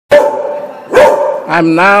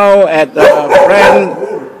I'm now at a friend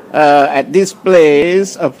at this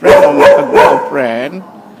place, a girlfriend.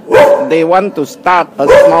 They want to start a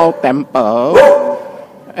small temple,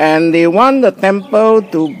 and they want the temple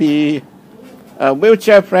to be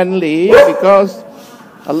wheelchair friendly because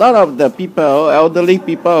a lot of the people, elderly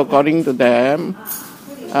people, according to them,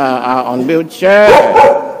 are on wheelchair.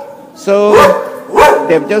 So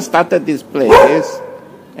they've just started this place,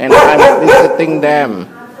 and I'm visiting them.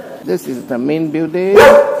 This is the main building.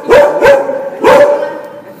 There's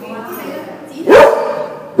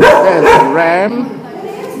a ramp.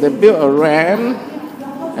 They built a ramp,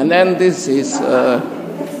 and then this is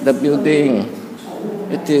the building.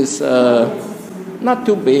 It is not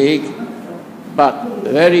too big, but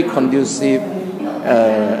very conducive.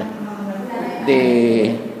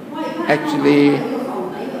 They actually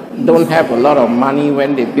don't have a lot of money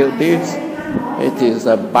when they build this. It is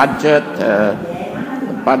a budget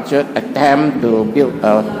attempt to build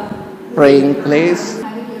a praying place.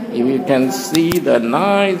 If you can see the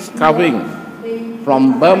nice carving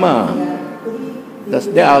from Burma,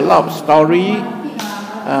 there are a lot of story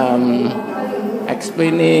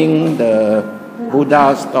explaining the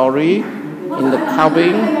Buddha story in the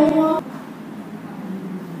carving.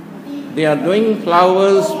 They are doing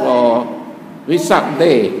flowers for Vesak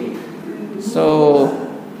Day, so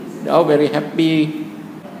they're all very happy.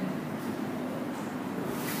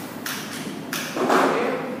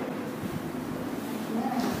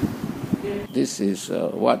 This is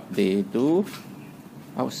what they do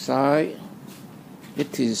outside.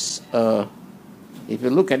 It is, if you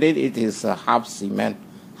look at it, it is a half cement,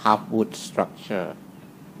 half wood structure.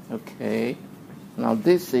 Okay, now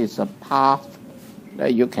this is a path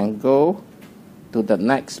that you can go to the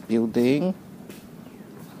next building.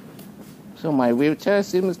 So my wheelchair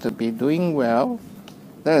seems to be doing well.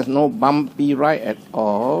 There is no bumpy ride at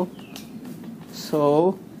all.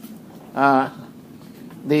 So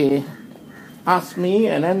they asked me,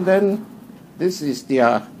 and then this is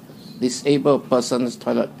their disabled person's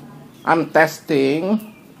toilet. I'm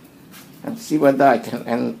testing and see whether I can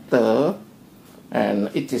enter,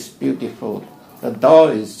 and it is beautiful. The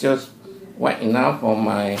door is just wide enough for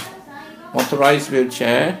my motorized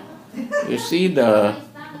wheelchair. You see the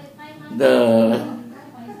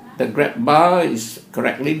grab bar is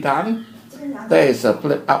correctly done. There is a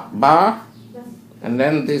flip up bar, and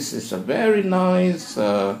then this is a very nice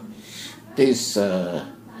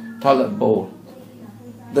toilet bowl.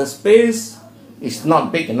 The space is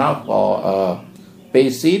not big enough for a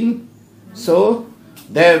basin, so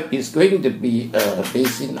there is going to be a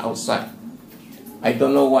basin outside. I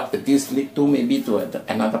don't know what this leads to, maybe to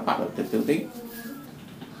another part of the building.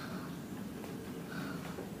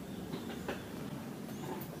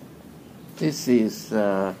 This is,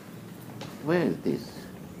 where is this?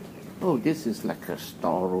 Oh, this is like a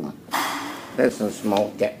storeroom. There's a small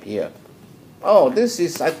gap here. Oh, this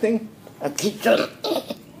is, I think, a kitchen.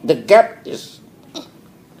 The gap is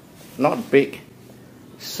not big.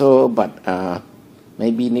 So, but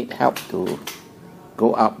maybe need help to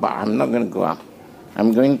go up, but I'm not going to go up.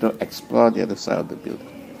 I'm going to explore the other side of the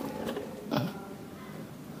building.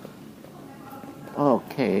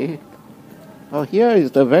 Okay. Oh, here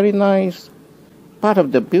is the very nice part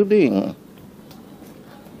of the building.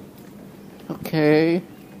 Okay.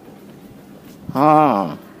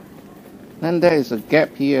 Then there is a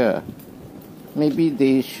gap here. Maybe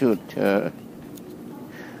they should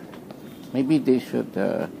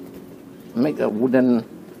make a wooden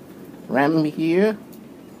ramp here.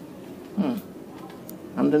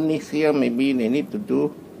 Underneath here, maybe they need to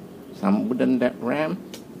do some wooden ramp.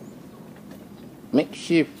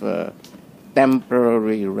 Makeshift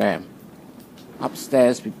temporary ramp.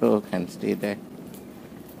 Upstairs, people can stay there.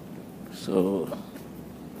 So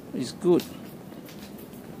it's good.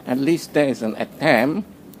 At least there is an attempt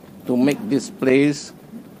to make this place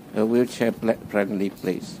a wheelchair-friendly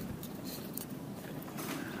place.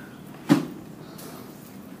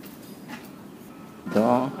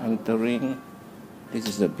 Door entering. This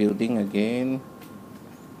is the building again.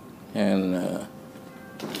 And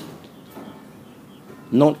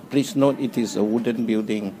please note, it is a wooden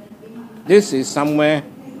building. This is somewhere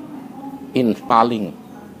in Paling.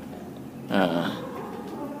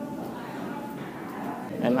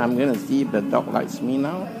 And I'm going to see if the dog likes me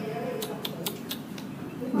now.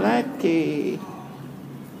 Blackie.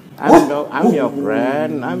 I'm your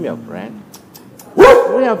friend. I'm your friend.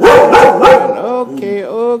 We are friends.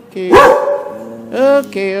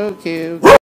 Okay.